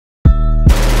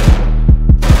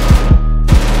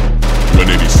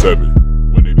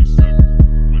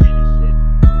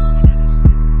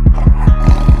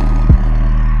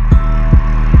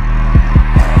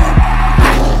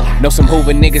some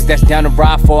Hoover niggas that's down to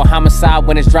ride for a homicide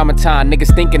when it's drama time.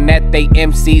 Niggas thinking that they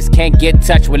MCs can't get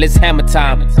touched, well it's hammer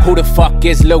time. Who the fuck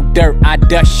is Lil Dirt? I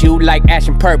dust you like Ash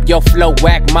and Perp. Your flow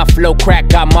whack, my flow crack.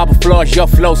 Got marble floors, your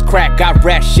flow's crack. Got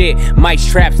rap shit, mic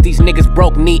traps. These niggas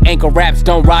broke knee ankle raps.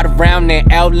 Don't ride around in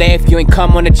LA if you ain't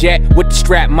come on a jet with the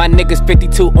strap. My niggas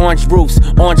 52 orange roofs,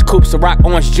 orange coupes, ChiRaq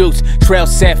orange juice. Trail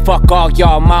set, fuck all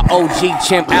y'all. My OG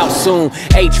chimp out soon.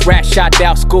 H-Rat shot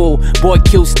out school. Boy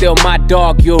Q still my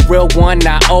dog. You a real one,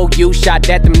 I owe you. Shot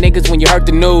at them niggas when you heard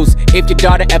the news. If your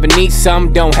daughter ever needs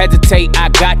some, don't hesitate, I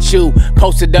got you.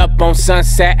 Posted up on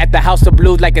Sunset at the House of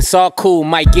Blues like it's all cool.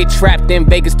 Might get trapped in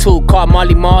Vegas too. Call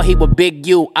Marley Marl, he with Big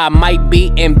U. I might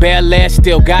be in Bel Air,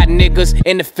 still got niggas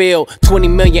in the field. 20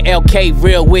 million LK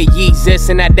real with Yeezus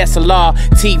and that SLR.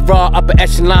 T-Raw, upper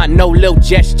echelon, no lil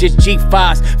jets, just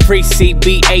G5s. Free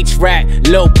CB, H-Rat,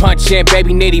 Lil Punch and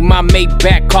Baby Nitty. My mate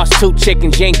back cost 2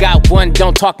 chickens, you ain't got one,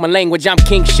 don't talk my language. I'm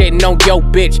king shitting on yo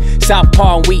bitch.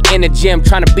 Southpaw, we in the gym,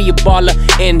 trying to be a baller.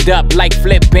 End up like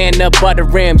Flip and a butter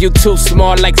rim. You too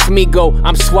small like Smeagol,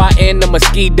 I'm swatting a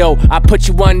mosquito. I put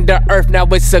you under earth, now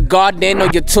it's a garden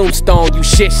on your tombstone. You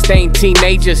shit stained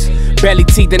teenagers, barely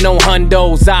teething on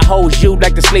hundos. I hold you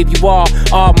like the slave you are.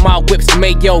 All my whips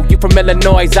mayo. You from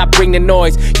Illinois, I bring the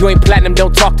noise. You ain't platinum,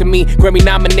 don't talk to me. Grammy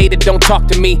nominated, don't talk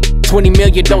to me. 20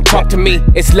 million, don't talk to me.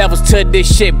 It's levels to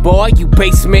this shit, boy. You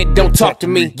basement, don't talk to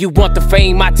me. You want the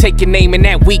fame, I take your name, and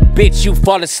that weak bitch you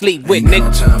fall asleep with, nigga. Ain't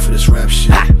got no time for this rap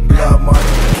shit. Blood money,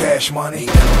 cash money. Ain't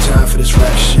got no time for this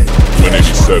rap shit.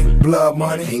 Cash money, blood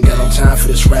money. Ain't got no time for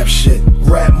this rap shit.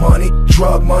 Rap money,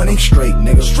 drug money. Straight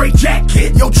nigga, straight jack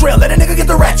kid. Yo Trail, let a nigga get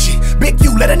the ratchet. Big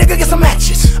U, let a nigga get some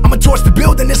matches. I'ma torch the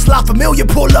building, this lot familiar.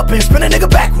 Pull up and spin a nigga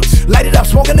backwards. Light it up,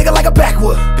 smoke a nigga like a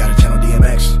backwood. Got a channel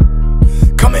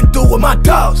DMX. Coming through with my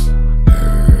dogs.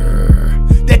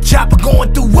 That chopper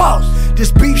going through walls.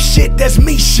 This beef shit, that's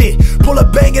me shit. Pull a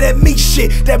bang of that meat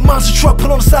shit. That monster truck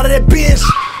pull on the side of that Benz.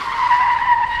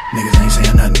 Niggas ain't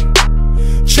saying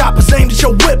nothing. Choppers aimed at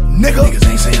your whip, nigga. Niggas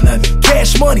ain't saying nothing.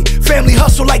 Cash money, family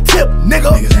hustle like tip,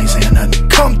 nigga. Niggas ain't saying nothing.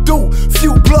 Come through,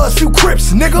 few bloods, few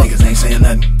crips, nigga. Niggas ain't saying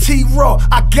nothing. T-Raw,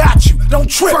 I got you, don't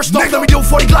trip. First off, let me do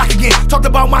 40 Glock again. Talked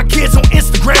about my kids on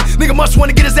Instagram. Nigga must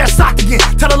wanna get his ass socked again.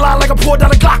 Tell a lie like I poured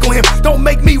out a Glock on him. Don't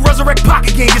make me resurrect Pac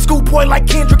again. Get schoolboy like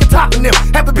Kendrick and topping them.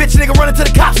 Have a bitch nigga running to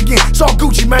the cops again. It's all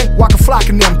Gucci, man. Walk a flock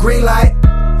in them. Green light.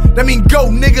 That mean go,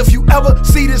 nigga. If you ever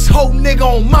see this whole nigga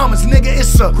on mama's, nigga,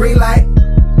 it's a green light.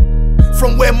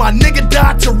 From where my nigga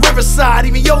died to Riverside,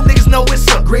 even yo niggas know it's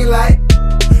a green light.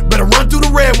 Better run through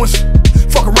the red ones.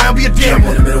 Fuck around, be a damn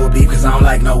one. In the middle of beef cause I don't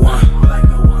like no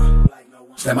one.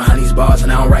 Stand behind these bars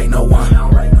and I don't write no one.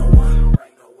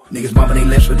 Niggas bumping their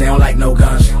lips but they don't like no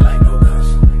guns.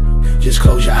 Just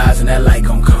close your eyes and that light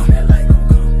gon' come.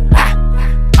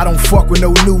 I don't fuck with no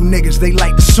new niggas, they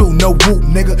like to sue, no whoop,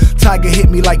 nigga. Tyga hit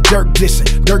me like Dirk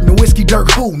dissing. Dirk no whiskey, Dirk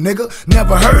who, nigga?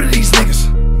 Never heard of these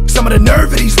niggas. Some of the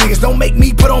nerve of these niggas don't make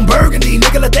me put on burgundy,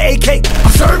 nigga. Let the AK,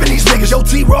 I'm serving these niggas. Yo,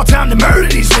 T-Raw, time to murder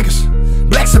these niggas.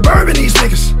 Black suburban these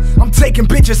niggas. I'm taking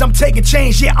bitches, I'm taking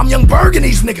change, yeah, I'm Young Bergen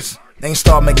these niggas. They ain't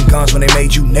start making guns when they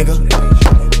made you, nigga.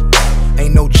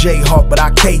 Ain't no J-Hawk, but I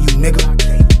K you,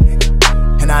 nigga.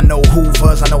 And I know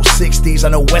Hoovers, I know 60s, I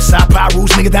know Westside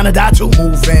Pyrus, nigga down to die too.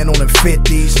 Move in on them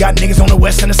 50s. Got niggas on the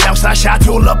west and the south side, shot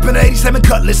pull up in the 87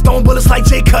 Cutlass, throwing bullets like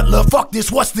Jay Cutler. Fuck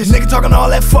this, what's this? Nigga talking all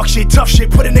that fuck shit, tough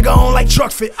shit, put a nigga on like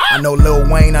truck fit. I know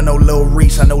Lil Wayne, I know Lil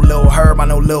Reese, I know Lil Herb, I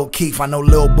know Lil Keith, I know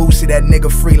Lil Boosie, that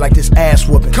nigga free like this ass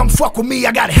whooping. Come fuck with me,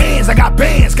 I got hands, I got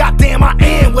bands, goddamn I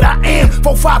am what I am.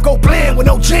 4-5 go bland with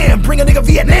no jam, bring a nigga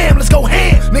Vietnam, let's go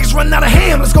ham. Niggas running out of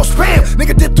ham, let's go spam.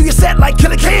 Nigga dip through your set like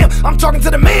Killer Cam. I'm talking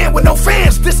to the man with no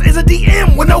fans. This is a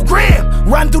DM with no gram.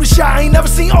 Riding through the shot, I ain't never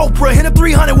seen Oprah. Hit a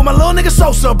 300 with my little nigga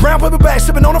Sosa. Brown paper bag,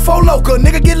 sipping on a 4 Loca.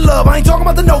 Nigga get love, I ain't talking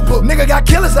about the Notebook. Nigga got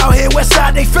killers out here, West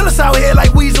Side, they feel us out here.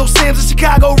 Like Weasel Sims in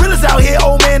Chicago, realers out here.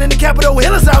 Old man in the Capitol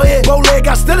Hillers out here. Bowleg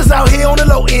got stillers out here on the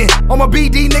low end. On my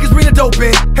BD, niggas bring the dope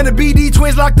in. And the BD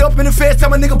twins locked up in the feds. Tell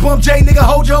my nigga Bump J, nigga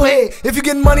hold your head. If you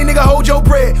getting money, nigga hold your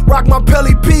bread. Rock my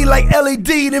Pelly P like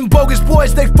LED. Them bogus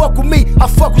boys, they fuck with me. I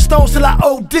fuck with stones till I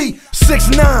OD.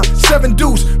 6'9", 7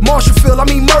 deuce, Marshallfield, I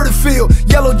mean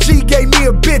Murderfield. Yellow G gave me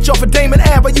a bitch off of Damon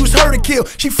Ave, I used her to kill.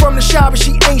 She from the shop, but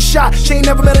she ain't shot. She ain't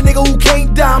never met a nigga who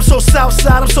can't die. I'm so south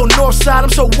side, I'm so north side, I'm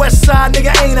so west side,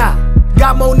 nigga ain't I?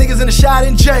 Got more niggas in the shot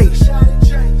than J's.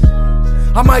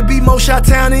 I might be more shot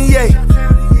town than Ye.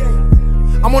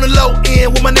 I'm on the low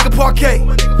end with my nigga Parquet.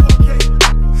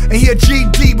 And he a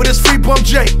GD, but it's free Bump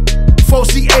J.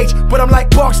 4CH, but I'm like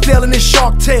Barksdale in this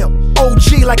Shark Tale.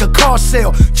 OG like a car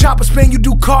sale. Chopper spin, you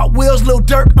do cartwheels, Lil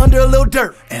Durk under a little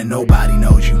dirt. And nobody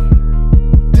knows you.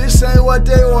 This ain't what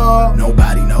they want.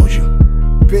 Nobody knows you.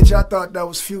 bitch, I thought that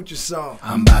was Future's song.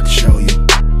 I'm about to show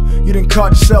you. You done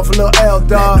caught yourself a little L,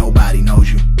 dog. Nobody knows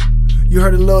you. You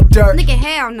heard a little dirt. Nigga,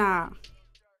 hell nah.